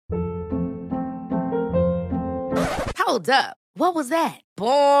Hold up. What was that?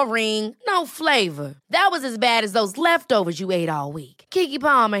 Boring. No flavor. That was as bad as those leftovers you ate all week. Keke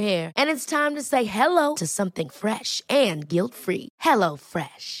Palmer here, and it's time to say hello to something fresh and guilt-free. Hello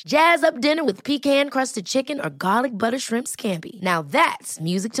Fresh. Jazz up dinner with pecan-crusted chicken or garlic butter shrimp scampi. Now that's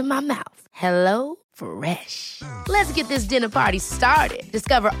music to my mouth. Hello Fresh. Let's get this dinner party started.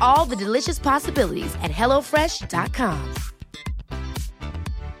 Discover all the delicious possibilities at hellofresh.com.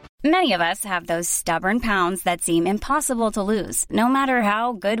 Many of us have those stubborn pounds that seem impossible to lose, no matter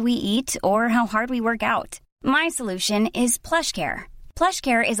how good we eat or how hard we work out. My solution is PlushCare.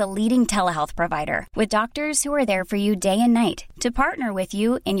 PlushCare is a leading telehealth provider with doctors who are there for you day and night to partner with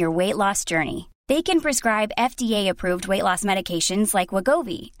you in your weight loss journey. They can prescribe FDA-approved weight loss medications like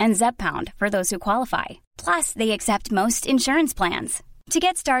Wegovy and Zepbound for those who qualify. Plus, they accept most insurance plans. To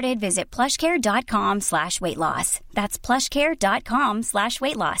get started, visit plushcare.com/weightloss. That's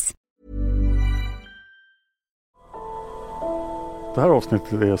plushcare.com/weightloss. Det här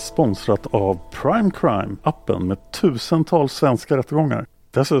avsnittet är sponsrat av Prime Crime, appen med tusentals svenska rättegångar.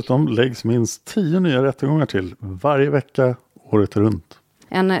 Dessutom läggs minst 10 nya rättegångar till varje vecka, året runt.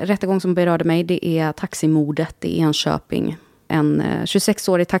 En rättegång som berörde mig, det är taximordet i Enköping. En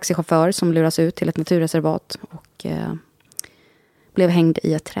 26-årig taxichaufför som luras ut till ett naturreservat och blev hängd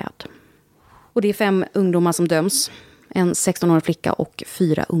i ett träd. Och det är 5 ungdomar som döms. En 16-årig flicka och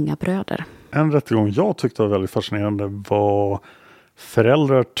 4 unga bröder. En rättegång jag tyckte var väldigt fascinerande var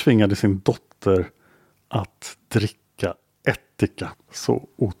föräldrar tvingade sin dotter att dricka ättika. Så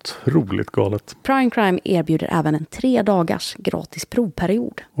otroligt galet. Prime Crime erbjuder även en 3 dagars gratis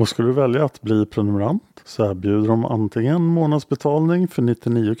provperiod. Och skulle du välja att bli prenumerant så erbjuder de antingen månadsbetalning för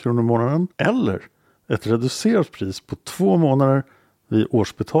 99 kronor i månaden eller ett reducerat pris på 2 månader vid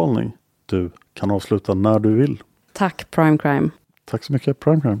årsbetalning. Du kan avsluta när du vill. Tack Prime Crime. Tack så mycket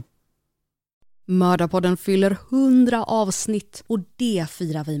Prime Crime. Mördarpodden fyller 100 avsnitt och det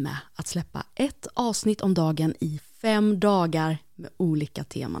firar vi med att släppa ett avsnitt om dagen i 5 dagar med olika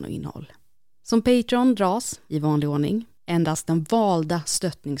teman och innehåll. Som Patreon dras i vanlig ordning endast den valda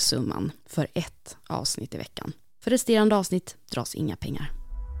stöttningssumman för ett avsnitt i veckan. För resterande avsnitt dras inga pengar.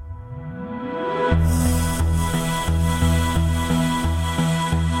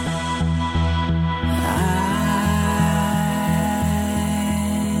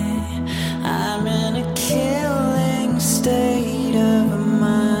 I'm in a killing state of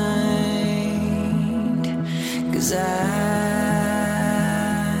mind, 'cause I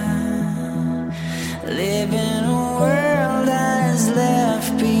live in a world that is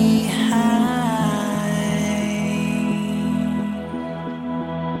left behind,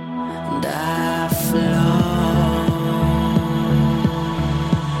 and I flow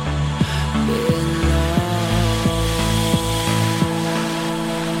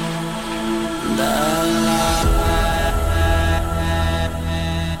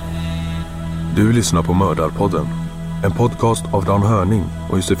Du lyssnar på Mördarpodden, en podcast av Dan Hörning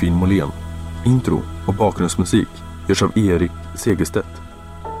och Josefin Måhlén. Intro och bakgrundsmusik görs av Erik Segerstedt.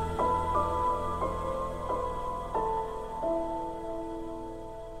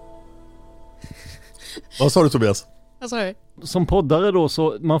 Vad sa du Tobias? Som poddare då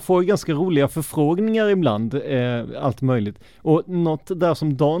så man får ganska roliga förfrågningar ibland, allt möjligt. Och något där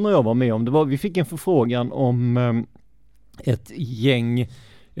som Dan och jag var med om, det var vi fick en förfrågan om ett gäng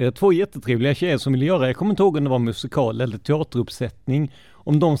 2 jättetrevliga tjejer som ville göra, jag kommer inte ihåg om det var musikal eller teateruppsättning,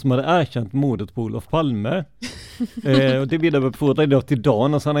 om de som hade erkänt mordet på Olof Palme. Och det vidarebefordrade då till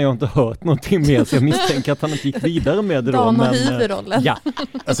Dan, och sen har jag inte hört någonting mer, så jag misstänker att han inte gick vidare med det då. Dan har huvudrollen. Ja.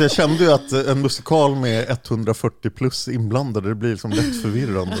 Alltså jag kände ju att en musikal med 140 plus inblandade, det blir liksom lätt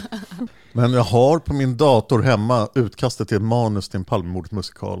förvirrande. Men jag har på min dator hemma utkastet till ett manus till en Palmemordet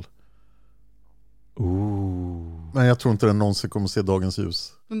musikal. Men jag tror inte den någonsin kommer att se dagens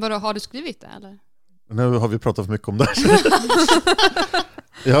ljus. Men bara har du skrivit det eller? Nu har vi pratat för mycket om det här.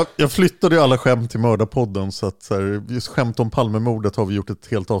 jag flyttade ju alla skämt till Mördarpodden, så att så här, just skämt om Palmemordet har vi gjort ett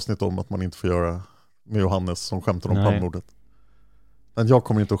helt avsnitt om att man inte får göra med Johannes som skämtar om Palmemordet. Men jag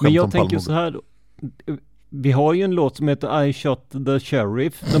kommer inte att skämta om Palmemordet. Men jag tänker så här då. Vi har ju en låt som heter I shot the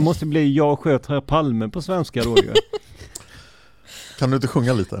sheriff. Det måste bli Jag sköt herr Palme på svenska då ju. Kan du inte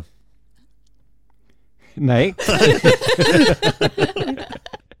sjunga lite? Nej.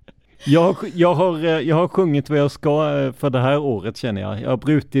 Jag har sjungit vad jag ska för det här året, känner jag. Jag har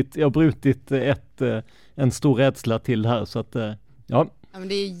brutit en stor rädsla till här, så att ja. Men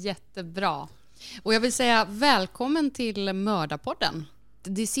det är jättebra. Och jag vill säga välkommen till Mördarpodden.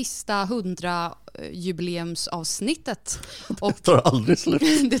 Det sista 100 jubileumsavsnittet. Och det tar aldrig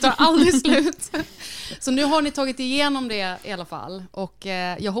slut. Det tar aldrig slut. Så nu har ni tagit igenom det i alla fall. Och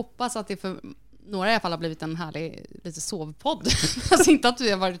jag hoppas att det för några i alla fall har blivit en härlig lite sovpodd. Alltså inte att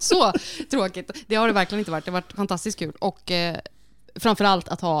det har varit så tråkigt. Det har det verkligen inte varit. Det har varit fantastiskt kul. Och framförallt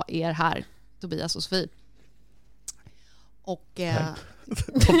att ha er här, Tobias och Sofie. Och...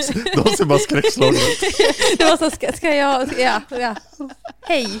 de ser bara skräckslagna. Det var så, ska jag... Ja.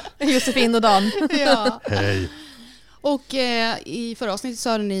 Hej, Josefin och Dan. Ja. Hej. Och i förra avsnittet så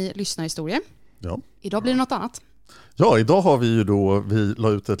hade ni lyssnarhistorier. Ja. Idag blir det något annat. Ja, idag har vi ju då, vi la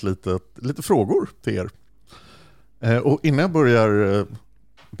ut lite frågor till er. Och innan jag börjar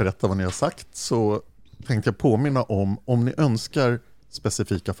berätta vad ni har sagt så tänkte jag påminna om ni önskar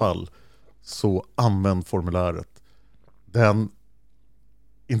specifika fall så använd formuläret. Den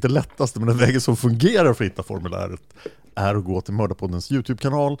inte lättaste men den vägen som fungerar för att hitta formuläret är att gå till Mördarpoddens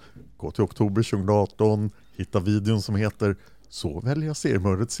YouTube-kanal, gå till oktober 2018, hitta videon som heter Så väljer jag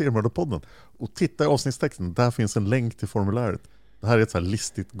seriemördarpodden och titta i avsnittstexten, där finns en länk till formuläret. Det här är ett så här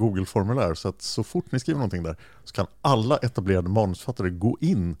listigt Google-formulär så att så fort ni skriver någonting där så kan alla etablerade manusförfattare gå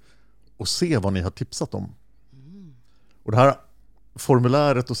in och se vad ni har tipsat om. Och det här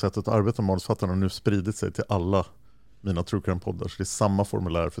formuläret och sättet att arbeta med manusförfattarna har nu spridit sig till alla mina True Crime-poddar. Så det är samma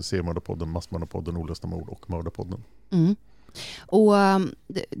formulär för Seriemördarpodden, Massmördarpodden, Olösta mord och Mördarpodden. Mm. Och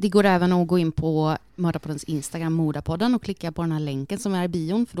det går även att gå in på Mördarpoddens Instagram, Mordapodden, och klicka på den här länken som är i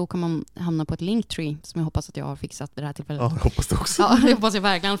bion, för då kan man hamna på ett linktree som jag hoppas att jag har fixat vid det här tillfället. Ja, jag hoppas det också. Ja, det hoppas jag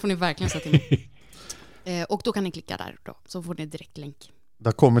verkligen. Får ni verkligen sätta in. Och då kan ni klicka där då, så får ni direkt länk. Det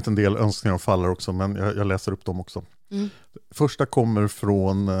har kommit en del önskningar och fallar också, men jag läser upp dem också. Mm. Första kommer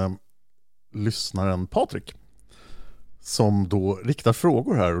från lyssnaren Patrik, som då riktar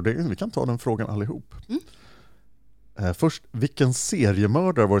frågor här, och vi kan ta den frågan allihop. Mm. Först, vilken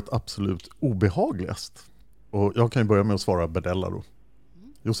seriemördare har varit absolut obehagligast? Och jag kan ju börja med att svara Berdella då.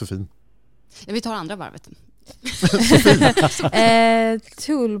 Josefin. Ja, vi tar andra varvet.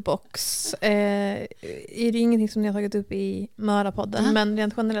 Toolbox är det ingenting som ni har tagit upp i Mördarpodden, men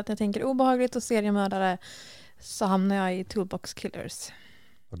rent generellt när jag tänker obehagligt och seriemördare så hamnar jag i Toolbox Killers.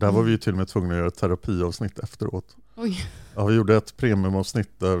 Och där var vi ju till och med tvungna att göra ett terapiavsnitt efteråt. Oj. Ja, vi gjorde ett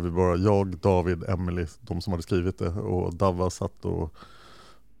premiumavsnitt där vi bara, jag, David, Emily, de som hade skrivit det, och Dava satt och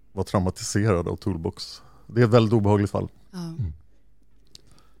var traumatiserad av Toolbox. Det är ett väldigt obehagligt fall. Ja.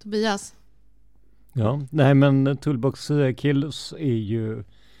 Tobias? Ja, nej men Toolbox Killers är ju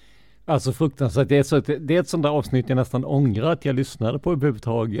alltså fruktansvärt. Det är ett sånt där avsnitt jag nästan ångrar att jag lyssnade på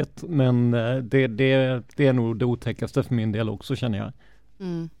överhuvudtaget. Men det är nog det otäckaste för min del också, känner jag.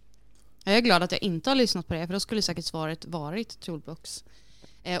 Mm. Jag är glad att jag inte har lyssnat på det, för då skulle säkert svaret varit Toolbox.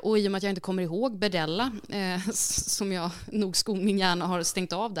 Och i och med att jag inte kommer ihåg Berdella, som jag nog min hjärna har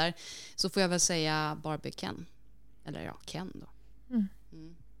stängt av där, så får jag väl säga Barbie Ken. Eller ja, Ken då. Mm.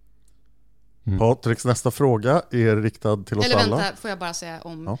 Mm. Patriks nästa fråga är riktad till oss alla. Eller vänta, får jag bara säga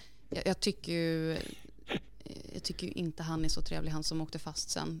om... Ja. Jag tycker ju inte han är så trevlig, han som åkte fast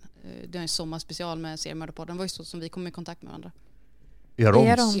sen. Det är en sommarspecial med Seriemördarpodden. Det var ju så som vi kom i kontakt med varandra.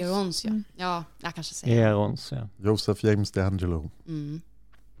 Erons, ja. Ja, jag kanske säger Erons, ja. Joseph James D'Angelo. Mm.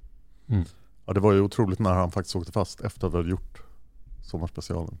 Mm. Ja, det var ju otroligt när han faktiskt åkte fast efter att vi hade gjort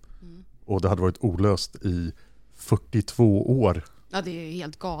sommarspecialen. Mm. Och det hade varit olöst i 42 år. Ja, det är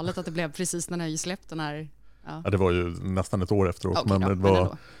helt galet att det blev precis när jag släppte den här. Ja, det var ju nästan ett år efteråt. Okay, men det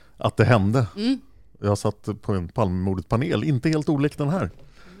var att det hände. Mm. Jag satt på en Palmemordet-panel, inte helt olik den här.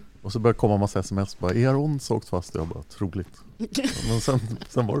 Och så började komma en massa sms. Bara, är hon så åkt fast? Jag bara, troligt. Men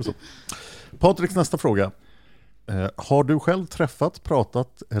sen var det så. Patriks nästa fråga. Har du själv träffat,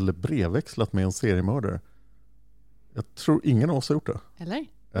 pratat eller brevväxlat med en seriemördare? Jag tror ingen av oss har gjort det.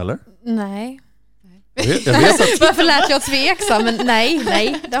 Eller? Nej. Jag vet att... Varför lät jag tveksam? Men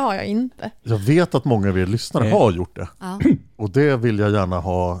nej, det har jag inte. Jag vet att många av er lyssnare har gjort det. Ja. Och det vill jag gärna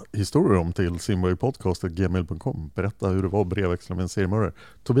ha historier om till simwaypodcast@gmail.com. Berätta hur det var att brevväxla med en seriemördare.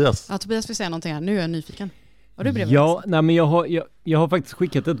 Tobias? Ja, Tobias vill säga någonting här. Nu är jag nyfiken. Har du brevväxlat? Ja, nej, men jag har faktiskt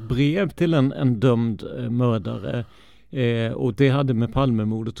skickat ett brev till en dömd mördare. Och det hade med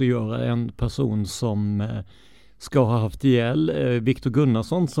Palmemordet att göra. En person som... ska ha haft ihjäl Viktor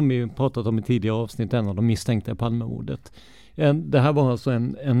Gunnarsson, som vi pratat om i tidigare avsnitt, en av de misstänkta i Palmemordet. Det här var alltså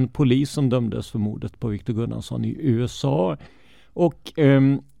en polis som dömdes för mordet på Viktor Gunnarsson i USA. Och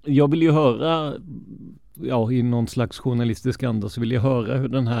jag vill ju höra, i någon slags journalistisk anda, så vill jag höra hur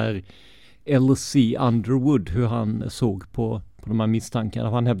den här L.C. Underwood, hur han såg på de här misstankarna.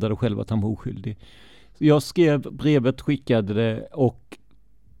 Han hävdade själv att han var oskyldig. Så jag skrev brevet, skickade det, och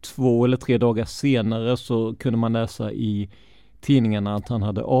 2 eller 3 dagar senare så kunde man läsa i tidningarna att han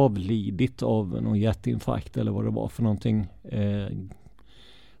hade avlidit av någon hjärtinfarkt eller vad det var för någonting.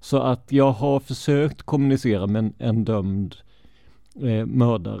 Så att jag har försökt kommunicera med en dömd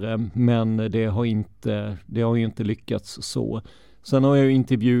mördare, men det har ju inte lyckats så. Sen har jag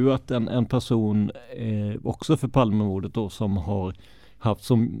intervjuat en person också för Palmemordet då, som har haft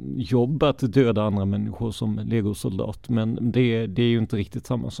som jobb att döda andra människor som legosoldat, men det är ju inte riktigt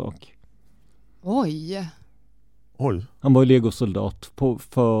samma sak. Oj. Han var legosoldat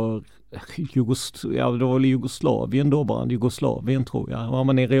för det var Jugoslavien då, bara Jugoslavien tror jag. Han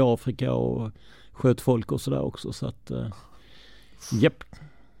var nere i Afrika och sköt folk och sådär också, så att japp.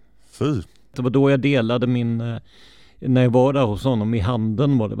 Fy. Det var då jag delade när jag var där hos honom i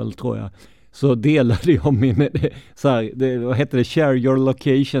handen var det väl, tror jag. Så delade jag vad hette det? Share your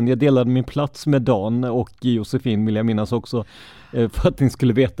location. Jag delade min plats med Dan och Josefin, vill jag minnas också. För att ni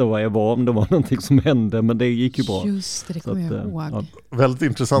skulle veta vad jag var, om det var någonting som hände, men det gick ju bra. Just det, kommer jag ihåg. Ja. Väldigt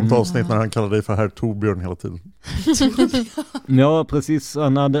intressant avsnitt när han kallade dig för herr Torbjörn hela tiden. Ja, precis.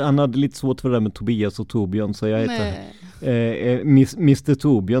 Han hade lite svårt för det där med Tobias och Torbjörn, så jag heter Mr.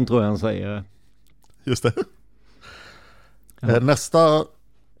 Torbjörn, tror jag han säger. Just det. Ja. Nästa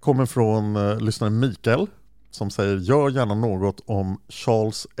kommer från lyssnaren Mikael som säger: gör gärna något om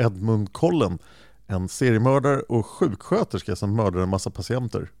Charles Edmund Cullen, en seriemördare och sjuksköterska som mördade en massa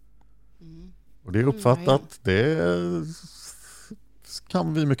patienter. Och det är uppfattat, det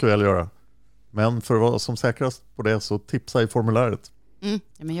kan vi mycket väl göra. Men för att vara som säkrast på det så tipsa i formuläret. Ja,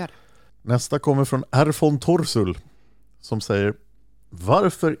 men gör det. Nästa kommer från Erfon Torsul som säger: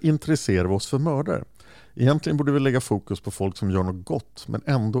 varför intresserar vi oss för mördare? Egentligen borde vi lägga fokus på folk som gör något gott, men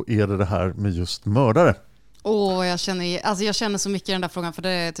ändå är det här med just mördare. Jag känner så mycket i den där frågan, för det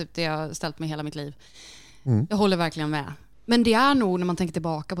är typ det jag har ställt mig hela mitt liv. Jag håller verkligen med. Men det är nog, när man tänker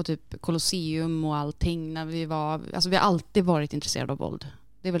tillbaka på typ Colosseum och allting, när vi har alltid varit intresserade av våld.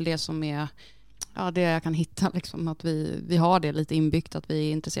 Det är väl det som är det jag kan hitta, liksom, att vi har det lite inbyggt, att vi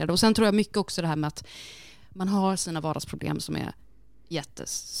är intresserade. Och sen tror jag mycket också det här med att man har sina vardagsproblem som är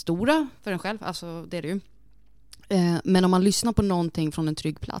jättestora för en själv, alltså det är det ju. Men om man lyssnar på någonting från en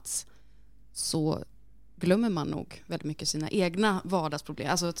trygg plats så glömmer man nog väldigt mycket sina egna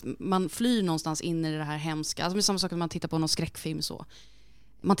vardagsproblem. Alltså att man flyr någonstans in i det här hemska. Alltså det är samma sak när man tittar på någon skräckfilm så.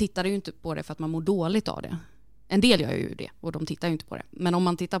 Man tittar ju inte på det för att man mår dåligt av det. En del gör ju det och de tittar ju inte på det. Men om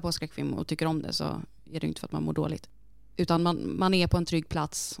man tittar på skräckfilm och tycker om det så är det ju inte för att man mår dåligt. Utan man är på en trygg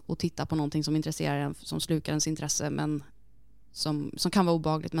plats och tittar på någonting som intresserar en, som slukar ens intresse, men som kan vara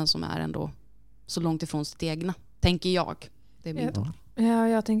obehagligt, men som är ändå så långt ifrån sitt egna, tänker jag. Det är min tanke. Ja,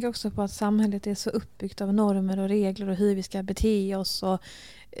 jag tänker också på att samhället är så uppbyggt av normer och regler och hur vi ska bete oss, och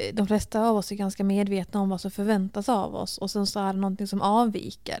de flesta av oss är ganska medvetna om vad som förväntas av oss, och sen så är det någonting som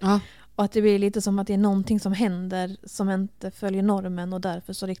avviker. Ja. Och att det blir lite som att det är någonting som händer som inte följer normen, och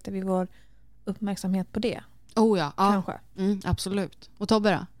därför så riktar vi vår uppmärksamhet på det. Kanske. Absolut. Och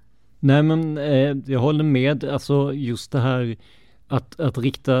Tobbe då? Nej, men jag håller med. Alltså just det här att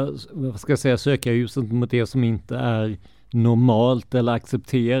rikta, vad ska jag säga, söka ljuset mot det som inte är normalt eller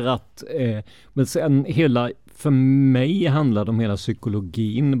accepterat. Men sen för mig handlar det om hela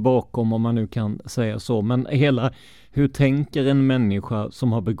psykologin bakom, om man nu kan säga så. Men hur tänker en människa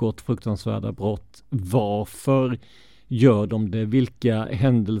som har begått fruktansvärda brott? Varför gör de det? Vilka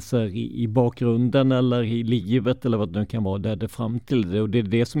händelser i bakgrunden eller i livet eller vad det nu kan vara ledde fram till det? Och det är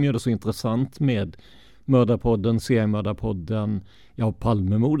det som gör det så intressant med Mördarpodden, seriemördarpodden,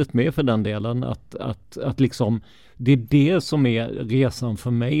 Palmemordet med för den delen. Att liksom, det är det som är resan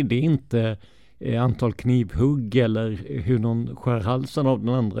för mig. Det är inte antal knivhugg eller hur någon skär halsen av den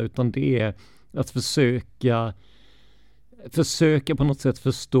andra, utan det är att försöka på något sätt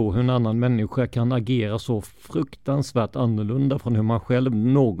förstå hur en annan människa kan agera så fruktansvärt annorlunda från hur man själv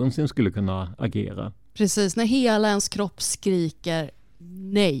någonsin skulle kunna agera. Precis, när hela ens kropp skriker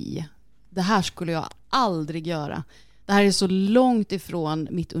nej, det här skulle jag aldrig göra. Det här är så långt ifrån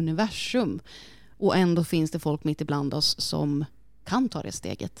mitt universum, och ändå finns det folk mitt ibland oss som kan ta det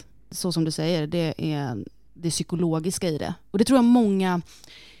steget. Så som du säger, det är det psykologiska i det. Och det tror jag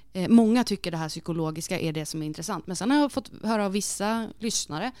många tycker det här psykologiska är det som är intressant. Men sen har jag fått höra av vissa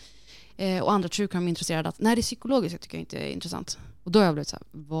lyssnare och andra true crime intresserade att nej, det psykologiska tycker jag inte är intressant. Och då har jag blivit så här,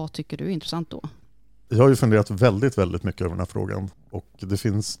 vad tycker du är intressant då? Jag har ju funderat väldigt, väldigt mycket över den här frågan. Och det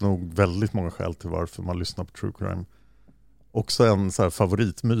finns nog väldigt många skäl till varför man lyssnar på true crime. Också en så här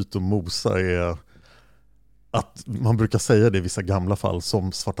favoritmyt om Mosa är att man brukar säga det i vissa gamla fall,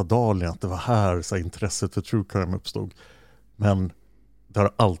 som Svarta Dahlia, att det var här så här, intresset för true crime uppstod. Men det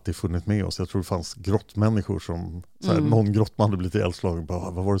har alltid funnits med oss. Jag tror det fanns grottmänniskor som så här, någon grottman hade blivit ihjälslagen.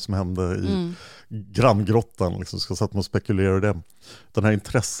 Vad var det som hände i granngrottan? Liksom, så satt man och spekulerade det. Det här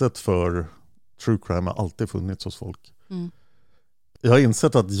intresset för true crime har alltid funnits hos folk. Jag har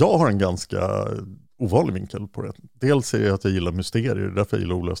insett att jag har en ganska ovanlig vinkel på det. Dels är det att jag gillar mysterier, det är därför jag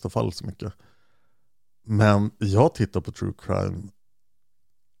gillar olösta fall så mycket. Men jag tittar på true crime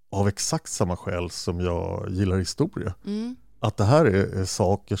av exakt samma skäl som jag gillar historia. Att det här är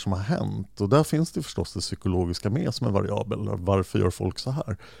saker som har hänt. Och där finns det förstås det psykologiska med som är variabel. Varför gör folk så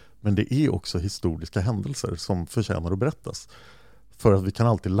här? Men det är också historiska händelser som förtjänar att berättas. För att vi kan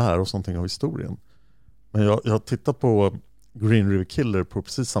alltid lära oss någonting av historien. Men jag tittar på Green River Killer på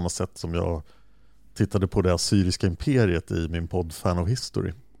precis samma sätt som jag tittade på det assyriska imperiet i min podd Fan of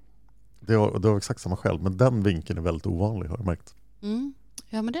History. Det var exakt samma skäl. Men den vinkeln är väldigt ovanlig, har jag märkt.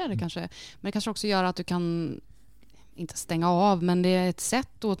 Ja, men det är det kanske. Men det kanske också gör att du kan inte stänga av, men det är ett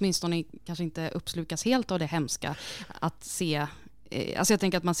sätt att åtminstone kanske inte uppslukas helt av det hemska. Att se, alltså jag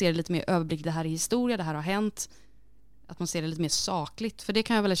tänker att man ser det lite mer överblick, det här är historia, det här har hänt. Att man ser det lite mer sakligt. För det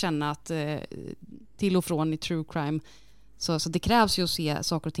kan jag väl känna att till och från i true crime så det krävs ju att se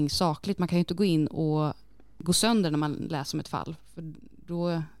saker och ting sakligt. Man kan ju inte gå in och gå sönder när man läser om ett fall. För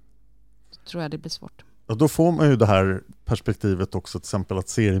då tror jag det blir svårt. Ja, då får man ju det här perspektivet också, till exempel att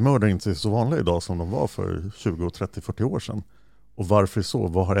seriemördare inte är så vanliga idag som de var för 20, 30, 40 år sedan. Och varför så?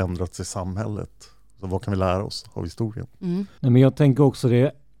 Vad har ändrats i samhället? Så vad kan vi lära oss av historien? Nej, men jag tänker också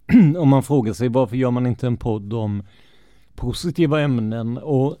det, om man frågar sig varför gör man inte en podd om positiva ämnen?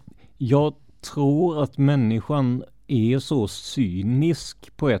 Och jag tror att människan är så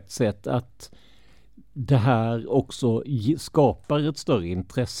cynisk på ett sätt att det här också skapar ett större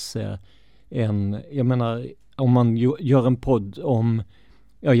intresse än, jag menar, om man gör en podd om,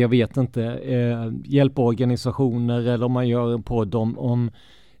 ja jag vet inte, hjälporganisationer, eller om man gör en podd om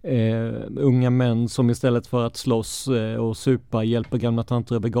unga män som istället för att slåss och supa hjälper gamla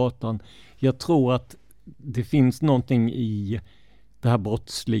tanter över gatan. Jag tror att det finns någonting i det här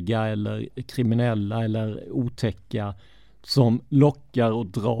brottsliga eller kriminella eller otäcka som lockar och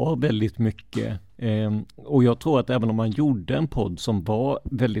drar väldigt mycket. Och jag tror att även om man gjorde en podd som var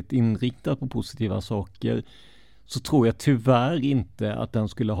väldigt inriktad på positiva saker, så tror jag tyvärr inte att den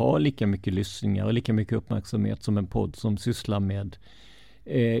skulle ha lika mycket lyssningar och lika mycket uppmärksamhet som en podd som sysslar med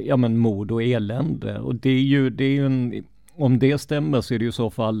mord och elände. Och det är ju en, om det stämmer så är det ju i så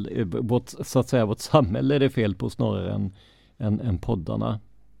fall vårt samhälle är det fel på snarare än poddarna.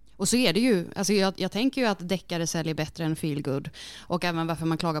 Och så är det ju, alltså jag tänker ju att deckare säljer bättre än feel good. Och även varför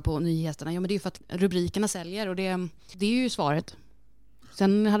man klagar på nyheterna, men det är ju för att rubrikerna säljer, och det är ju svaret.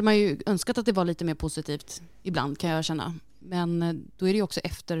 Sen hade man ju önskat att det var lite mer positivt ibland, kan jag känna. Men då är det ju också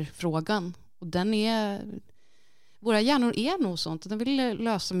efterfrågan. Och våra hjärnor är nog sånt. Den vill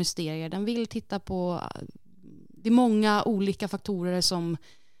lösa mysterier, den vill titta på, det är många olika faktorer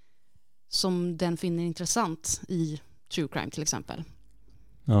som den finner intressant i true crime till exempel.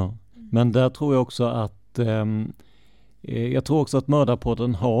 Ja, men där tror jag också att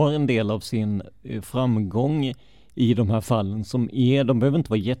Mördarpodden har en del av sin framgång i de här fallen som de behöver inte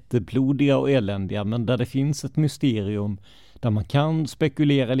vara jätteblodiga och eländiga, men där det finns ett mysterium, där man kan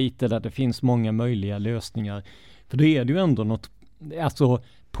spekulera lite, där det finns många möjliga lösningar. För då är det ju ändå något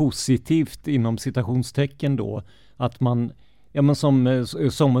positivt inom citationstecken då, att man,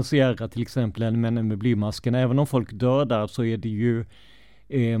 som Sierra till exempel, männen med blymasken, även om folk dör där så är det ju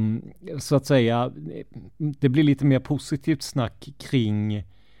så att säga, det blir lite mer positivt snack kring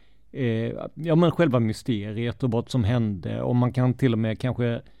själva mysteriet och vad som hände, och man kan till och med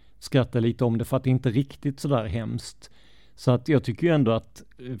kanske skratta lite om det för att det inte är riktigt så där hemskt. Så att jag tycker ju ändå att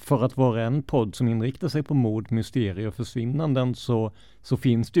för att vara en podd som inriktar sig på mord, mysterier och försvinnanden så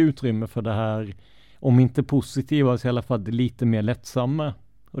finns det utrymme för det här, om inte positiva så i alla fall lite mer lättsamma,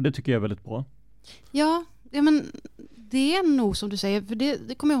 och det tycker jag är väldigt bra. Ja, men det är nog som du säger, för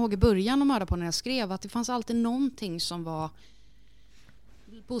det kommer jag ihåg i början av Mördarpodden när jag skrev, att det fanns alltid någonting som var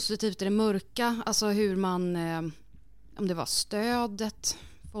positivt i det mörka, alltså hur man, om det var stödet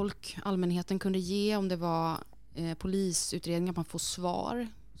allmänheten kunde ge, om det var polisutredningar, man får svar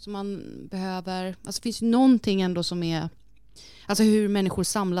som man behöver, alltså det finns ju någonting ändå som är, alltså hur människor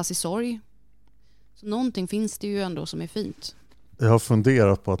samlas i sorg, så någonting finns det ju ändå som är fint. Jag har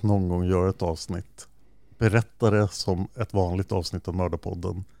funderat på att någon gång göra ett avsnitt, berätta det som ett vanligt avsnitt av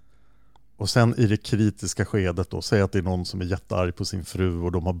Mördarpodden, och sen i det kritiska skedet då säga att det är någon som är jättearg på sin fru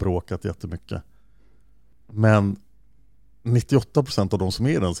och de har bråkat jättemycket. Men 98% av de som är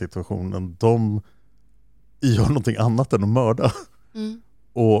i den situationen, de gör någonting annat än att mörda.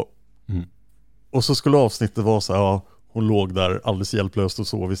 Och så skulle avsnittet vara så här, hon låg där alldeles hjälplöst och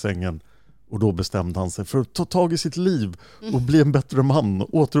sov i sängen, och då bestämde han sig för att ta tag i sitt liv och bli en bättre man,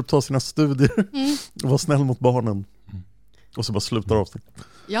 återuppta sina studier och vara snäll mot barnen. Och så bara slutar avsnittet.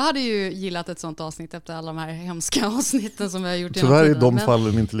 Jag hade ju gillat ett sånt avsnitt efter alla de här hemska avsnitten som vi har gjort. Tyvärr är de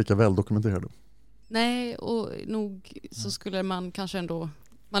fallen inte lika väl dokumenterade. Nej, och nog så skulle man kanske ändå...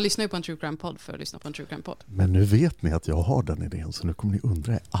 Man lyssnar ju på en True Crime-podd för att lyssna på en True Crime-podd. Men nu vet ni att jag har den idén, så nu kommer ni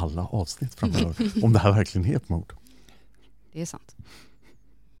undra i alla avsnitt framöver om det här verkligen är ett mord. Det är sant.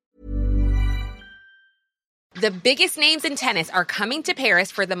 The biggest names in tennis are coming to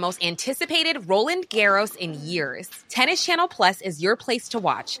Paris for the most anticipated Roland Garros in years. Tennis Channel Plus is your place to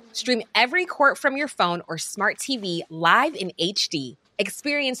watch. Stream every court from your phone or smart TV live in HD.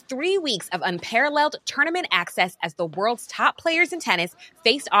 Experience 3 weeks of unparalleled tournament access as the world's top players in tennis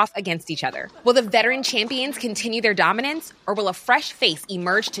face off against each other. Will the veteran champions continue their dominance, or will a fresh face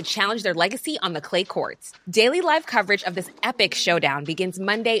emerge to challenge their legacy on the clay courts? Daily live coverage of this epic showdown begins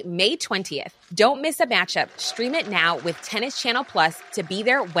Monday, May 20th. Don't miss a matchup. Stream it now with Tennis Channel Plus to be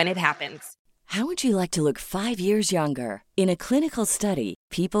there when it happens. How would you like to look 5 years younger? In a clinical study,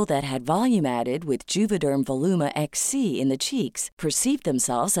 people that had volume added with Juvederm Voluma XC in the cheeks perceived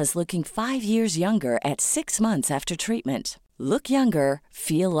themselves as looking 5 years younger at 6 months after treatment. Look younger,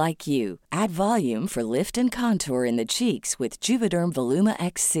 feel like you. Add volume for lift and contour in the cheeks with Juvederm Voluma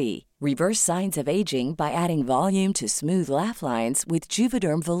XC. Reverse signs of aging by adding volume to smooth laugh lines with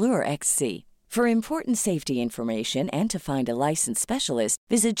Juvederm Volure XC. For important safety information and to find a licensed specialist,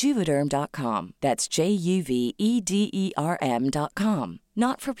 visit Juvederm.com. That's JUVEDERM.com.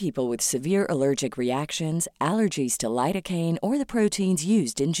 Not for people with severe allergic reactions, allergies to lidocaine, or the proteins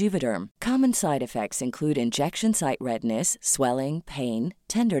used in Juvederm. Common side effects include injection site redness, swelling, pain,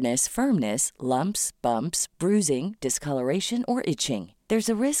 tenderness, firmness, lumps, bumps, bruising, discoloration, or itching. There's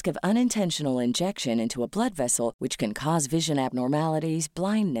a risk of unintentional injection into a blood vessel, which can cause vision abnormalities,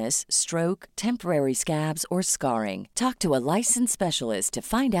 blindness, stroke, temporary scabs, or scarring. Talk to a licensed specialist to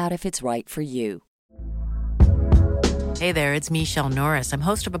find out if it's right for you. Hey there, it's Michelle Norris. I'm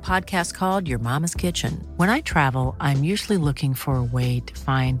host of a podcast called Your Mama's Kitchen. When I travel, I'm usually looking for a way to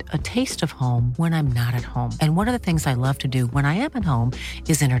find a taste of home when I'm not at home. And one of the things I love to do when I am at home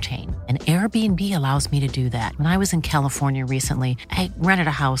is entertain. And Airbnb allows me to do that. When I was in California recently, I rented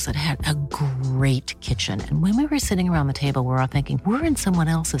a house that had a great kitchen. And when we were sitting around the table, we're all thinking, we're in someone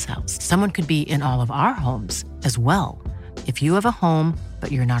else's house. Someone could be in all of our homes as well. If you have a home,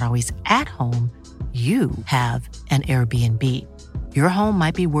 but you're not always at home, you have an Airbnb. Your home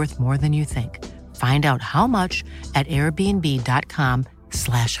might be worth more than you think. Find out how much at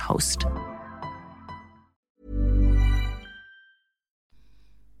airbnb.com/host.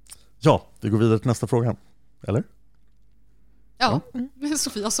 Ja, vi går vidare till nästa fråga. Eller? Ja.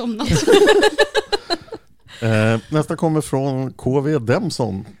 Sofia har somnat. Nästa kommer från KV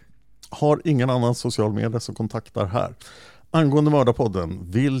Demson. Har ingen annan social media som kontaktar här. Angående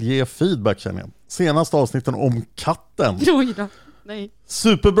Mördarpodden, vill ge feedback känner jag. Senaste avsnitten om katten. Oj då. Nej.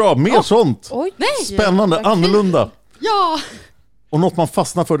 Superbra, mer sånt. Oj, nej. Spännande, annorlunda. Ja. Och något man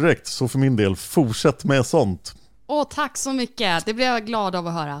fastnar för direkt, så för min del, fortsätt med sånt. Tack så mycket. Det blir jag glad av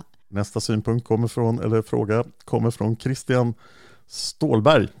att höra. Nästa synpunkt fråga kommer från Christian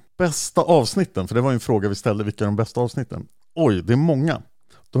Stålberg. Bästa avsnitten, för det var en fråga vi ställde, vilka är de bästa avsnitten? Oj, det är många.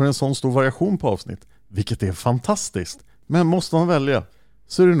 Då är det en sån stor variation på avsnitt, vilket är fantastiskt. Men måste man välja,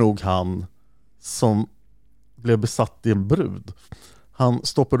 så är det nog han som blev besatt i en brud. Han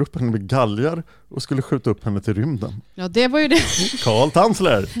stoppade upp henne med galgar och skulle skjuta upp henne till rymden. Ja, det var ju det. Carl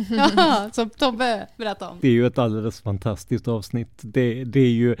Tanzler. Ja, som Tobbe berättade om. Det är ju ett alldeles fantastiskt avsnitt. Det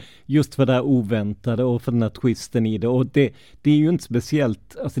är ju just för det här oväntade och för den här twisten i det. Och det är ju inte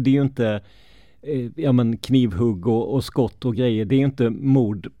speciellt, alltså det är ju inte knivhugg och skott och grejer. Det är ju inte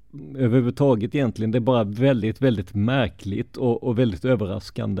mord överhuvudtaget egentligen. Det är bara väldigt, väldigt märkligt och väldigt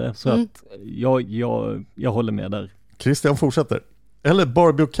överraskande. Så att jag håller med där. Christian fortsätter. Eller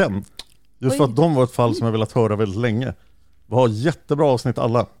Barbie och Ken. Just för att de var ett fall som jag velat höra väldigt länge. Vi har jättebra avsnitt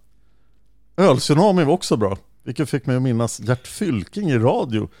alla. Öltsunami var också bra. Vilket fick mig att minnas Gert Fylking i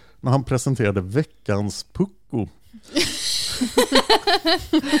radio när han presenterade veckans pucko.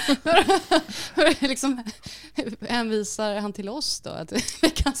 Liksom, hänvisar han till oss då?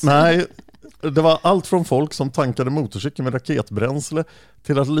 Nej, det var allt från folk som tankade motorcykel med raketbränsle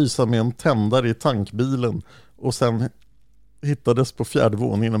till att lysa med en tändare i tankbilen och sen hittades på 4:e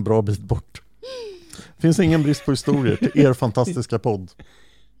våningen en bra bit bort. Finns ingen brist på historier till er fantastiska podd.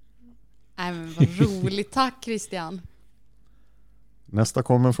 Nej, men vad roligt. Tack Christian. Nästa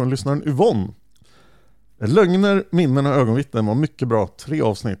kommer från lyssnaren Yvonne. Lögner, minnen och ögonvittnen var mycket bra. 3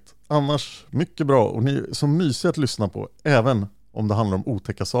 avsnitt. Annars mycket bra och ni är så mysiga att lyssna på. Även om det handlar om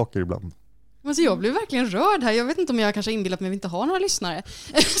otäcka saker ibland. Alltså jag blev verkligen rörd här. Jag vet inte om jag kanske inbillat mig att vi inte har några lyssnar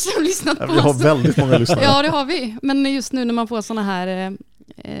på vi har väldigt många lyssnare. Ja, det har vi. Men just nu när man får såna här...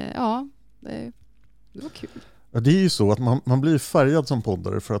 det var kul. Ja, det är ju så att man blir färgad som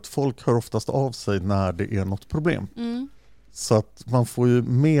poddare för att folk hör oftast av sig när det är något problem. Så att man får ju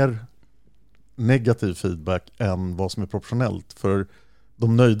mer negativ feedback än vad som är proportionellt. För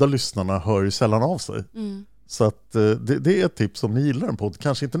de nöjda lyssnarna hör ju sällan av sig. Så att det är ett tips om ni gillar en podd.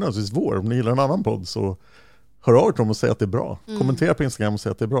 Kanske inte nödvändigtvis vår. Om ni gillar en annan podd så hör av er till dem och säg att det är bra. Kommentera på Instagram och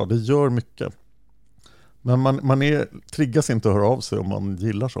säg att det är bra. Det gör mycket. Men man triggas inte att höra av sig om man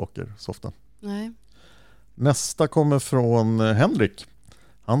gillar saker så ofta. Nej. Nästa kommer från Henrik.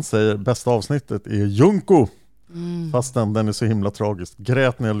 Han säger bästa avsnittet är Junko. Fastän den är så himla tragisk.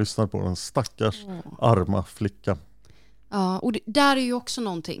 Grät när jag lyssnade på den stackars arma flicka. Ja, och där är ju också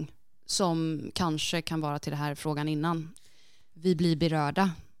någonting som kanske kan vara till det här frågan innan. Vi blir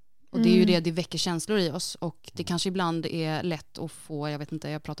berörda. Och det är ju det väcker känslor i oss. Och det kanske ibland är lätt att få, jag vet inte,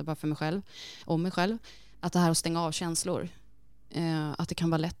 jag pratar bara för mig själv, om mig själv, att det här att stänga av känslor, att det kan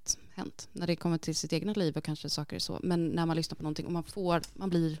vara lätt hänt när det kommer till sitt egna liv och kanske saker är så. Men när man lyssnar på någonting och man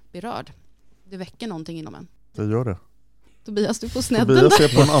blir berörd, det väcker någonting inom en. Det gör det. Tobias, du får snedden. Tobias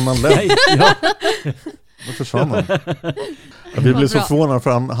är på en annan läge. Då försvann han. Vi blev så förvånade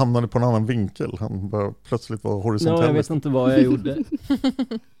för han hamnade på en annan vinkel. Han bara plötsligt var horisontell. Ja, jag vet inte vad jag gjorde.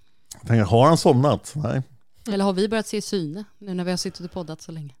 Tänker, har han somnat? Nej. Eller har vi börjat se syne nu när vi har suttit och poddat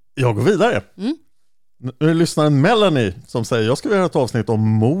så länge? Jag går vidare. Nu är lyssnaren Melanie som säger jag ska göra ett avsnitt om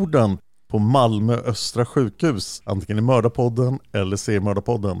morden på Malmö Östra sjukhus. Antingen i Mördarpodden eller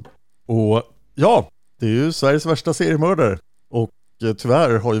seriemördarpodden. Och ja, det är ju Sveriges värsta seriemördare. Och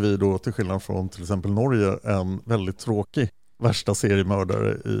tyvärr har ju vi då till skillnad från till exempel Norge en väldigt tråkig värsta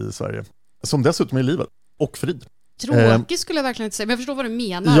seriemördare i Sverige. Som dessutom är i livet och fri. Tråkig skulle jag verkligen inte säga, men jag förstår vad du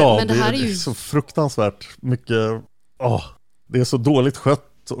menar. Ja, men det här är ju så fruktansvärt mycket. Det är så dåligt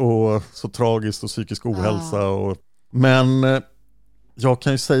skött och så tragiskt och psykisk ohälsa. Men jag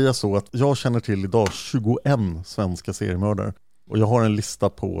kan ju säga så att jag känner till idag 21 svenska seriemördare. Och jag har en lista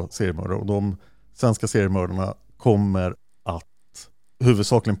på seriemördare och de svenska seriemördarna kommer att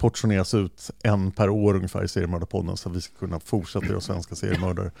huvudsakligen portioneras ut en per år ungefär i seriemördarpodden så att vi ska kunna fortsätta göra svenska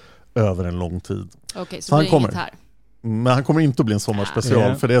seriemördare över en lång tid. Okej, så han kommer inget här. Men han kommer inte att bli en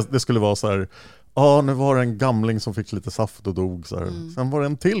sommarspecial för det skulle vara så här, nu var det en gamling som fick lite saft och dog så här. Sen var det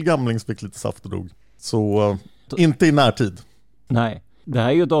en till gamling som fick lite saft och dog. Så inte i närtid. Nej. Det här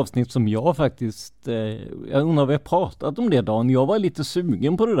är ju ett avsnitt som jag faktiskt, jag undrar vad jag pratat om det Dan. Jag var lite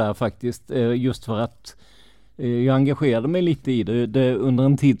sugen på det där faktiskt, just för att jag engagerade mig lite i det. Under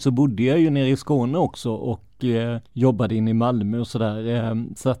en tid så bodde jag ju nere i Skåne också och jobbade in i Malmö och sådär.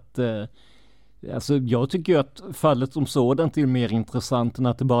 Så att alltså jag tycker ju att fallet som sådant är mer intressant än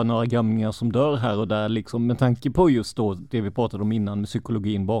att det bara är några gamlingar som dör här och där liksom, med tanke på just då det vi pratade om innan med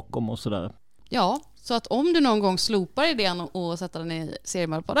psykologin bakom och sådär. Ja, så att om du någon gång slopar idén och sätter den i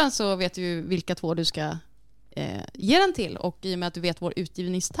seriemördarpodden så vet du vilka två du ska ge den till. Och i och med att du vet vår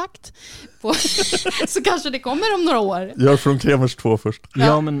utgivningstakt så kanske det kommer om några år. Gör från Kremers 2 först.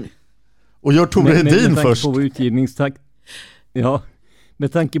 Ja, men... Och gör Tore Hedin först. På vår utgivningstakt. Ja,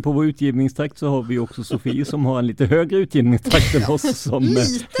 med tanke på vår utgivningstakt så har vi också Sofie som har en lite högre utgivningstakt än oss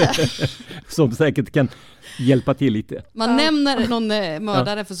som säkert kan hjälpa till lite. Man nämner någon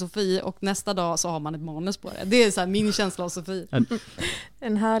mördare för Sofie och nästa dag så har man ett manus på det. Det är så här min känsla av Sofie.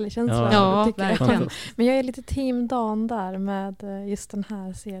 En härlig känsla. Ja, verkligen. Men jag är lite team Dan där med just den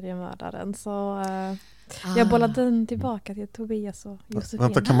här seriemördaren. Så jag bollar den tillbaka till Tobias och Josefin.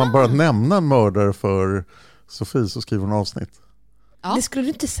 Vänta, kan man bara nämna en mördare för Sofie så skriver hon avsnitt? Ja. Det skulle du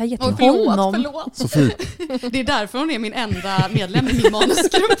inte säga till honom. Förlåt. Sofie. Det är därför hon är min enda medlem i min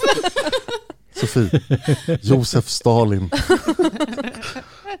manusgrupp. Sofie. Josef Stalin.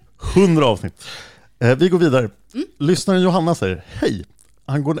 100 avsnitt. Vi går vidare. Lyssnaren Johanna säger hej.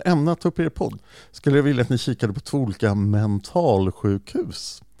 Angående ämnet att ta upp er podd skulle jag vilja att ni kikade på 2 olika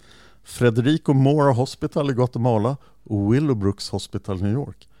mentalsjukhus. Frederico Mora Hospital i Guatemala och Willowbrooks Hospital i New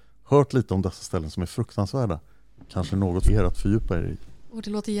York. Hört lite om dessa ställen som är fruktansvärda. Kanske något för er att fördjupa er i. Det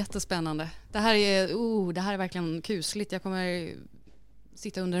låter jättespännande. Det här är verkligen kusligt. Jag kommer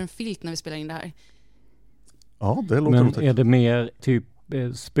sitta under en filt när vi spelar in det här. Ja, det låter Men otäckt. är det mer typ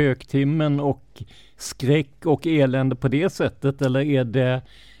spöktimmen och skräck och elände på det sättet? Eller är det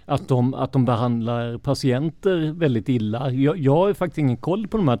att de behandlar patienter väldigt illa? Jag har faktiskt ingen koll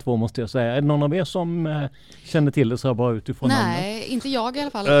på de här 2 måste jag säga. Är det någon av er som känner till det så här bara utifrån? Nej, inte jag i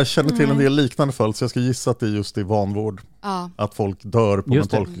alla fall. Jag känner till en del liknande fall så jag ska gissa att det är just i vanvård. Ja. Att folk dör på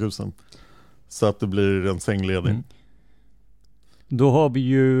mentalsjukhusen. Så att det blir en sängledig. Då har vi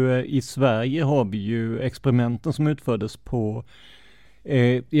ju i Sverige har vi ju experimenten som utfördes på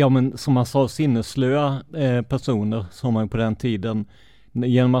som man sa sinneslöa personer som man på den tiden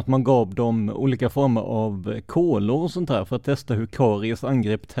genom att man gav dem olika former av kolor och sånt här för att testa hur karies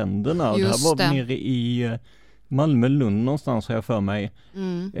angrep tänderna. Och det här var nere i Malmö, Lund någonstans har jag för mig.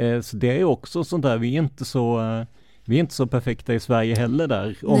 Så det är också sånt där, vi är inte så perfekta i Sverige heller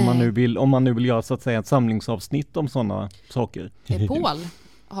där. Om man nu vill göra så att säga ett samlingsavsnitt om sådana saker. Paul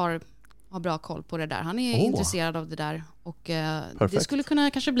har bra koll på det där. Han är intresserad av det där. Och det skulle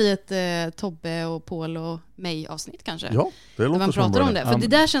kunna kanske bli ett Tobbe och Paul och mig avsnitt kanske. Ja, det låter man pratar som om det. För det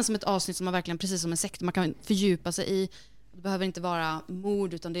där känns som ett avsnitt som man verkligen, precis som en sekt, man kan fördjupa sig i. Det behöver inte vara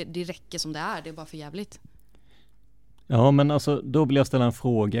mord, utan det räcker som det är. Det är bara för jävligt. Ja, men alltså då vill jag ställa en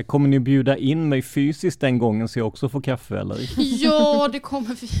fråga. Kommer ni bjuda in mig fysiskt den gången så jag också får kaffe eller? Ja, det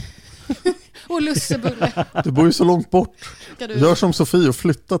kommer vi. Och lussebulle. Du bor ju så långt bort. Gör som Sofie och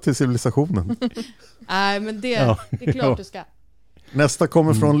flytta till civilisationen. Nej, men det är klart du ska. Nästa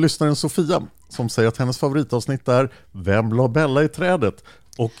kommer från lyssnaren Sofia som säger att hennes favoritavsnitt är Vem la Bella i trädet?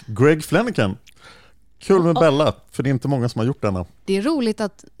 Och Greg Flanagan. Kul med Bella, för det är inte många som har gjort denna. Det är roligt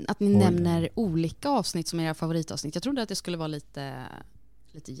att ni nämner olika avsnitt som era favoritavsnitt. Jag trodde att det skulle vara lite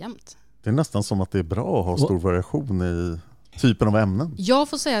jämnt. Det är nästan som att det är bra att ha stor variation i typen av ämnen. Jag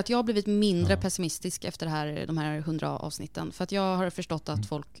får säga att jag har blivit mindre pessimistisk efter de här 100 avsnitten. För att jag har förstått att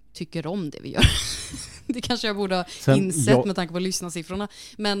folk tycker om det vi gör. Det kanske jag borde ha insett med tanke på lyssnarsiffrorna.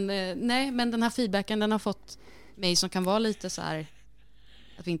 Men men den här feedbacken, den har fått mig som kan vara lite så här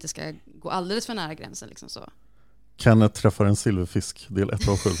att vi inte ska gå alldeles för nära gränsen liksom så. Kenneth träffar en silverfisk, del 1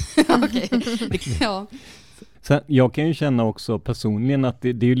 av 7. Okej. Ja. Sen, jag kan ju känna också personligen att det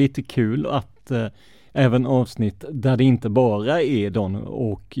är ju lite kul att även avsnitt där det inte bara är Don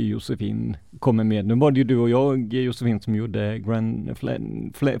och Josefin kommer med. Nu var det ju du och jag, Josefin, som gjorde Grand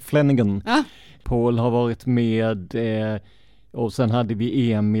Flanagan. Paul har varit med och sen hade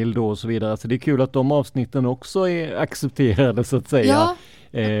vi Emil då och så vidare. Så det är kul att de avsnitten också är accepterade så att säga.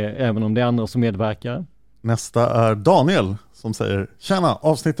 Även om det är andra som medverkar. Nästa är Daniel som säger: Tjena,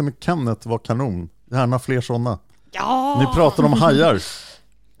 avsnittet med Kenneth var kanon. Gärna fler sådana. Ja! Ni pratar om hajar.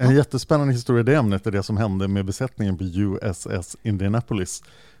 En jättespännande historia i det ämnet är det som hände med besättningen på USS Indianapolis.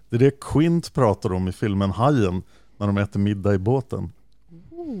 Det är det Quint pratar om i filmen Hajen när de äter middag i båten.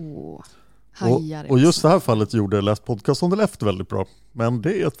 Och just det här fallet gjorde Last Podcast on the Left väldigt bra. Men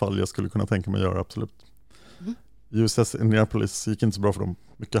det är ett fall jag skulle kunna tänka mig göra, absolut. USS Indianapolis gick inte så bra för dem.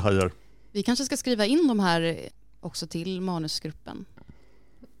 Mycket hajar. Vi kanske ska skriva in de här också till manusgruppen.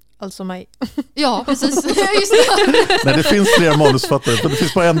 Alltså mig. Ja, precis. Just det. Nej, det finns fler manusfattare. För det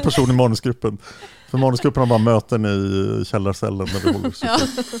finns bara en person i manusgruppen. För manusgruppen har bara möten i källarcellen när vi håller sig.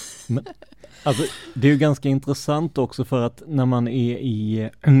 Men, alltså, det är ju ganska intressant också för att när man är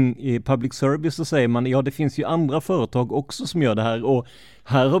i public service så säger man det finns ju andra företag också som gör det här, och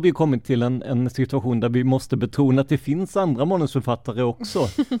här har vi kommit till en situation där vi måste betona att det finns andra manusförfattare också.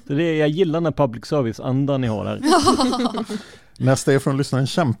 Så jag gillar den här public service-andan ni har där. Nästa är från lyssnaren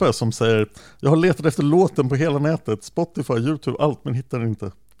Kämpe som säger: Jag har letat efter låten på hela nätet, Spotify, YouTube, allt, men hittar den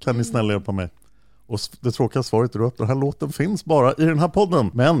inte. Kan ni snälla hjälpa mig? Och det tråkiga svaret är att den här låten finns bara i den här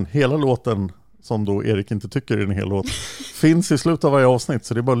podden. Men hela låten, som då Erik inte tycker är en hel låt, finns i slutet av varje avsnitt.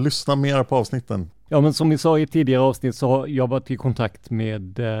 Så det är bara att lyssna mer på avsnitten. Ja, men som vi sa i tidigare avsnitt så har jag varit i kontakt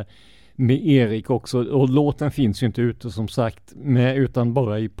med Erik också. Och låten finns ju inte ute som sagt, utan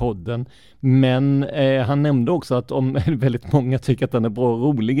bara i podden. Men han nämnde också att om väldigt många tycker att den är bra och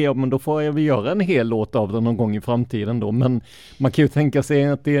rolig, men då får jag väl göra en hel låt av den någon gång i framtiden då. Men man kan ju tänka sig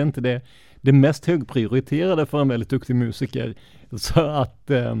att det är inte det mest högprioriterade för en väldigt duktig musiker. Så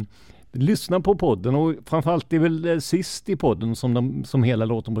att lyssna på podden, och framförallt det är väl sist i podden som hela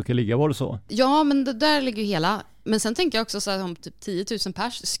låten brukar ligga, var det så? Ja, men där ligger hela. Men sen tänker jag också så här, om typ 10 000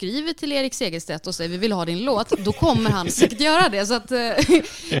 pers skriver till Erik Segerstedt och säger vi vill ha din låt, då kommer han säkert göra det. Så att,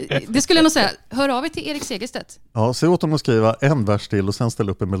 det skulle jag nog säga, hör av er till Erik Segerstedt. Ja, se åt dem att skriva en vers till och sen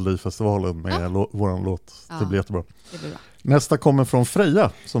ställa upp i Melodifestivalen med våran låt. Det blir jättebra. Det blir bra. Nästa kommer från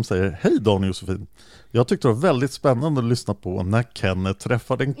Freja som säger: Hej Dan och Josefin. Jag tyckte det var väldigt spännande att lyssna på när Kenneth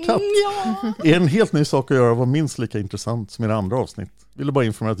träffade en katt. Är en helt ny sak att göra, var minst lika intressant som era andra avsnitt. Ville bara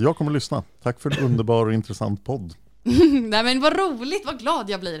informera att jag kommer att lyssna. Tack för en underbar och intressant podd. Nej, men vad roligt, vad glad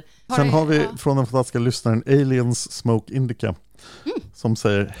jag blir. Sen har vi från den fantastiska lyssnaren Aliens Smoke Indica som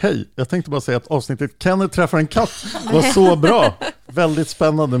säger: Hej, jag tänkte bara säga att avsnittet Kenneth träffar en katt var så bra. Väldigt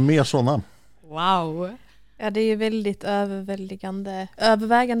spännande, mer sådana. Wow. Ja, det är ju väldigt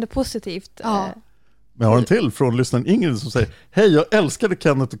övervägande positivt. Ja. Men jag har en till från lyssnaren Ingrid som säger: Hej, jag älskade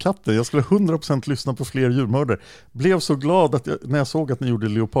Kenneth och katten. Jag skulle 100% lyssna på fler djurmördare. Blev så glad när jag såg att ni gjorde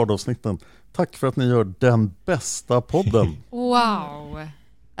leopardavsnitten. Tack för att ni gör den bästa podden. Wow.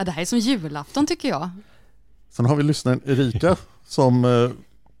 Ja, det här är som julafton tycker jag. Sen har vi lyssnaren Erika som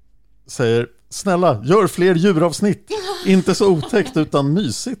säger: snälla, gör fler djuravsnitt. Inte så otäckt utan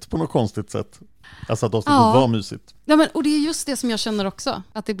mysigt på något konstigt sätt. Alltså att avsnittet var mysigt. Ja, men, och det är just det som jag känner också.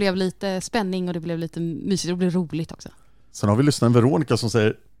 Att det blev lite spänning och det blev lite mysigt och det blev roligt också. Sen har vi lyssnaren Veronica som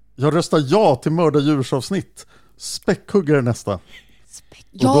säger: jag röstar ja till mördardjursavsnitt. Späckhuggare nästa.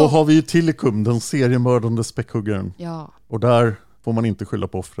 Och då har vi ju Tillicum, den seriemördande späckhuggaren. Ja. Och där får man inte skylla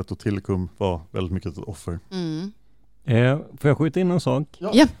på offret och Tillicum var väldigt mycket ett offer. Får jag skjuta in en sak?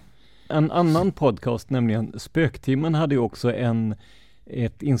 Ja. En annan podcast, nämligen Spöktimmen, hade ju också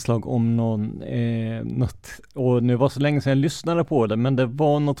ett inslag om något, och nu var så länge sedan jag lyssnade på det, men det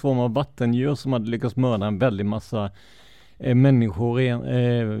var något form av vattendjur som hade lyckats mörda en väldig massa människor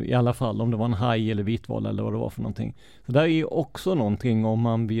i alla fall, om det var en haj eller vitval eller vad det var för någonting. Så där är också någonting om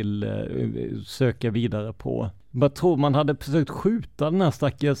man vill söka vidare på. Jag tror man hade försökt skjuta det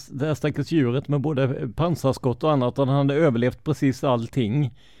här stackars djuret med både pansarskott och annat, och han hade överlevt precis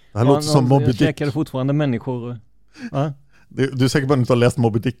allting. Det här låter som Moby Dick. Käkade fortfarande människor. Va? Du är säker på att du inte har läst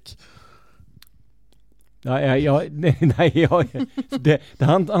Moby Dick?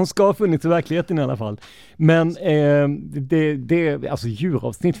 Han ska ha funnits i verkligheten i alla fall. Men alltså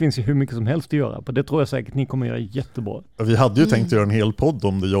djuravsnitt finns ju hur mycket som helst att göra. Det tror jag säkert ni kommer göra jättebra. Vi hade ju tänkt göra en hel podd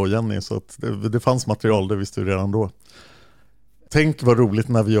om det, jag och Jenny, så att det fanns material, det visste vi redan då. Tänk vad roligt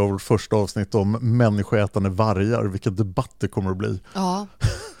när vi gör vårt första avsnitt om människoätande vargar, vilka debatt det kommer att bli. Ja,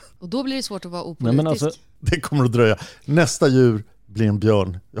 och då blir det svårt att vara opolitisk. Det kommer att dröja. Nästa djur blir en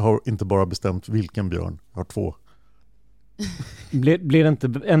björn. Jag har inte bara bestämt vilken björn. Jag har 2. Blir det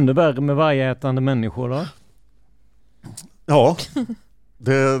inte ännu värre med vargätande människor då? Ja,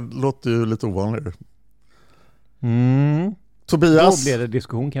 det låter ju lite ovanligare. Tobias. Då blir det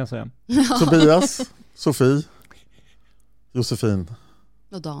diskussion kan jag säga. Tobias, Sofie, Josefin.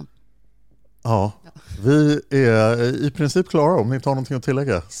 Och Dan. Ja, vi är i princip klara om ni inte har någonting att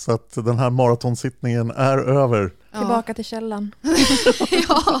tillägga. Så att den här maratonsittningen är över. Tillbaka till källan.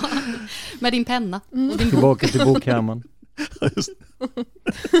 Ja, med din penna. Och din tillbaka till bokhärman.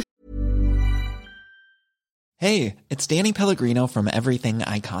 Hey, it's Danny Pellegrino from Everything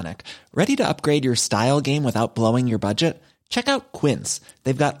Iconic. Ready to upgrade your style game without blowing your budget? Check out Quince.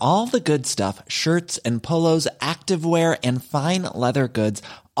 They've got all the good stuff, shirts and polos, activewear and fine leather goods,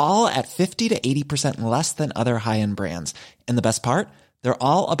 all at 50 to 80% less than other high-end brands. And the best part? They're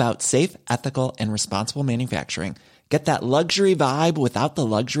all about safe, ethical, and responsible manufacturing. Get that luxury vibe without the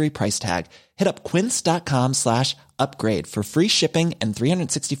luxury price tag. Hit up quince.com/upgrade for free shipping and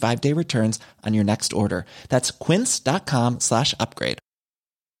 365-day returns on your next order. That's quince.com/upgrade.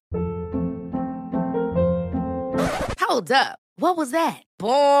 Hold up. What was that?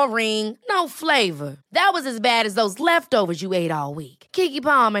 Boring. No flavor. That was as bad as those leftovers you ate all week. Keke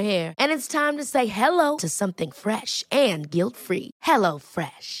Palmer here, and it's time to say hello to something fresh and guilt-free. Hello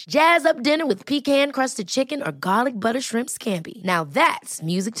Fresh. Jazz up dinner with pecan-crusted chicken or garlic butter shrimp scampi. Now that's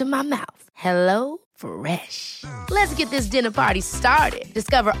music to my mouth. Hello Fresh. Let's get this dinner party started.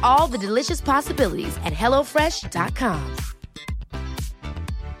 Discover all the delicious possibilities at hellofresh.com.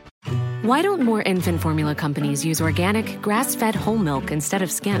 Why don't more infant formula companies use organic, grass-fed whole milk instead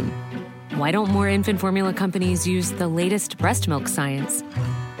of skim? Why don't more infant formula companies use the latest breast milk science?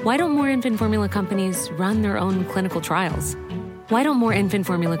 Why don't more infant formula companies run their own clinical trials? Why don't more infant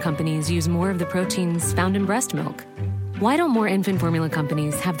formula companies use more of the proteins found in breast milk? Why don't more infant formula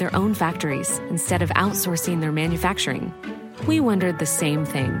companies have their own factories instead of outsourcing their manufacturing? We wondered the same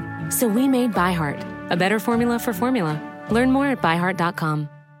thing. So we made ByHeart, a better formula for formula. Learn more at byheart.com.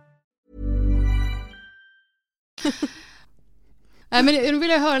 Nej, men nu vill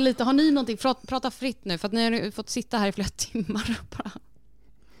jag höra lite. Har ni någonting? Prata fritt nu, för att ni har fått sitta här i flera timmar. Bara.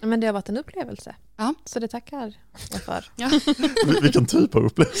 Men det har varit en upplevelse. Ja. Så det tackar jag för. Ja. Vilken typ av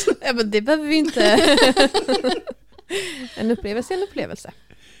upplevelse? Ja, men det behöver vi inte. En upplevelse är en upplevelse.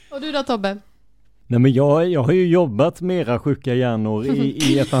 Och du då, Tobbe? Nej, men jag har ju jobbat med era sjuka hjärnor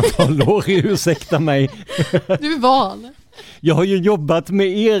i ett antal år, ursäkta mig. Du är van. Jag har ju jobbat med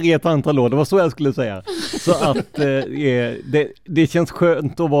er i ett antal år, det var så jag skulle säga. Så att det känns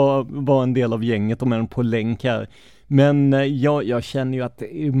skönt att vara en del av gänget, om än på länk här. Men jag känner ju att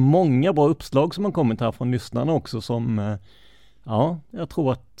det är många bra uppslag som har kommit här från lyssnarna också, som jag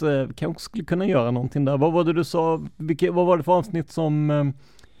tror att kanske skulle kunna göra någonting där. Vad var det du sa? Vad var det för avsnitt som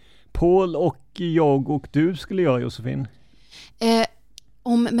Paul och jag och du skulle göra, Josefin?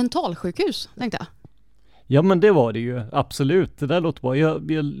 Om mentalsjukhus, tänkte jag. Ja, men det var det ju, absolut. Det där låter bra.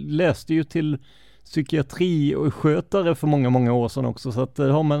 Jag läste ju till psykiatriskötare för många år sedan också, så att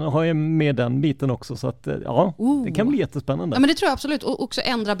har jag med den biten också, så att det kan bli jättespännande. Ja, men det tror jag absolut, och också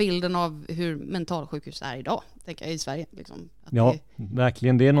ändra bilden av hur mentalsjukhus är idag, tänker jag, i Sverige. Liksom.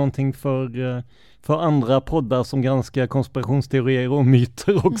 Verkligen, det är någonting för andra poddar som granskar konspirationsteorier och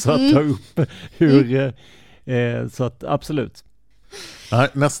myter också att ta upp hur, så att absolut. Nej,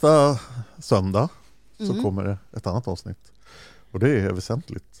 nästa söndag så kommer det ett annat avsnitt, och det är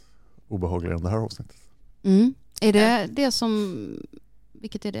väsentligt obehagligare än det här avsnittet. Är det som,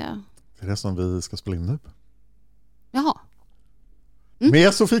 vilket är det? Det är det som vi ska spela in nu. Jaha.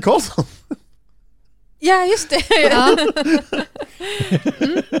 Med Sofie Karlsson. Ja, just det.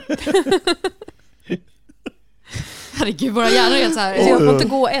 Herregud, våra hjärnor är så här. Så jag får inte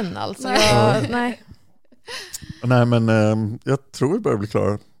gå än alltså. Nej. Nej, men jag tror vi börjar bli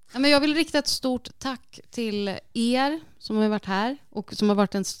klara. Ja, men jag vill rikta ett stort tack till er som har varit här och som har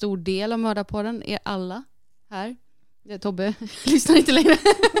varit en stor del av Mördarpodden, er alla här. Tobbe lyssnar inte längre.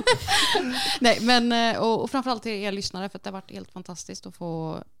 Nej, men och framförallt till er lyssnare, för att det har varit helt fantastiskt att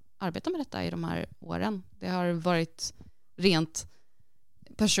få arbeta med detta i de här åren. Det har varit rent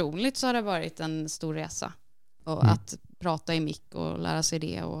personligt, så har det varit en stor resa. Och att prata i mick och lära sig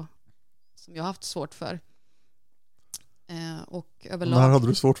det, och som jag har haft svårt för. Och överlag... När hade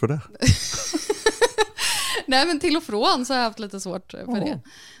du svårt för det? Nej, men till och från så har jag haft lite svårt för det.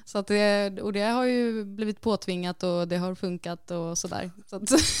 Så att det har ju blivit påtvingat och det har funkat och sådär. Så att,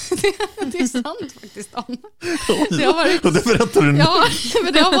 det är sant faktiskt. Det har varit, och det berättar du nu. Ja,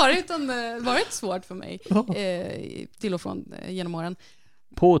 men det har varit svårt för mig till och från genom åren.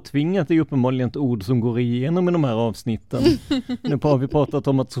 Påtvingat är ju uppenbarligen ett ord som går igenom i de här avsnitten. Nu har vi pratat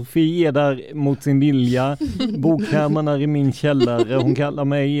om att Sofie är där mot sin vilja. Bokhärman är i min källare. Hon kallar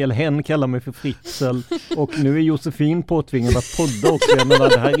mig, eller hen kallar mig för Fritzl. Och nu är Josefin påtvingad att podda också. Jag menar,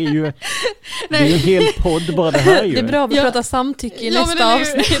 det här är ju det är ju en hel podd bara det här ju. Det är bra att vi pratar samtycke i nästa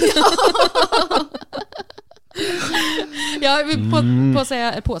avsnitt. Jag vill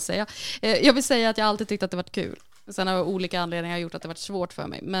påsäga. Jag vill säga att jag alltid tyckt att det varit kul. Sen har olika anledningar gjort att det varit svårt för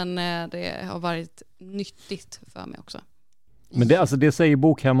mig. Men det har varit nyttigt för mig också. Men det säger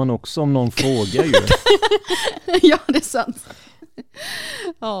Bokhärman också om någon frågar ju. Ja, det är sant.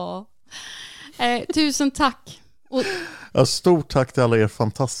 Ja. Tusen tack. Stort tack till alla er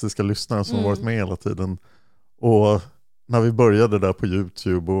fantastiska lyssnare som har varit med hela tiden. Och när vi började där på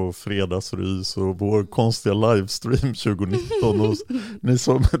YouTube och fredagsrys och vår konstiga livestream 2019 och ni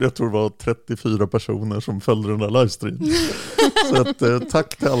som, jag tror det var 34 personer som följde den där livestreamen. Så att,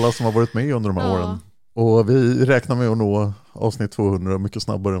 tack till alla som har varit med under de här åren. Och vi räknar med att nå avsnitt 200 mycket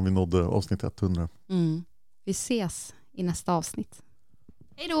snabbare än vi nådde avsnitt 100. Vi ses i nästa avsnitt.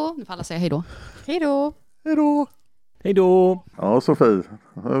 Hej då! Nu får alla säga hej då. Hej då! Hej då! Hej då! Ja, Sofie.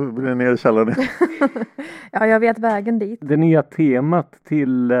 Nu blir det ner i källaren. Ja, jag vet vägen dit. Det nya temat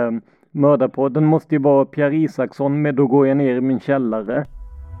till Mördarpodden måste ju vara Pierre Isaksson med Då går jag ner i min källare.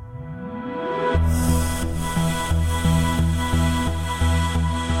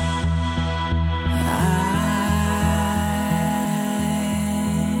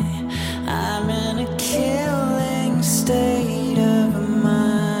 I'm in a killing state of mind,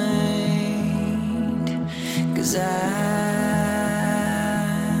 'cause I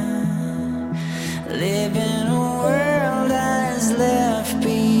live in a world that's left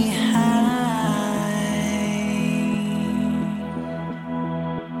behind,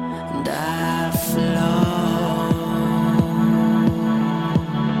 and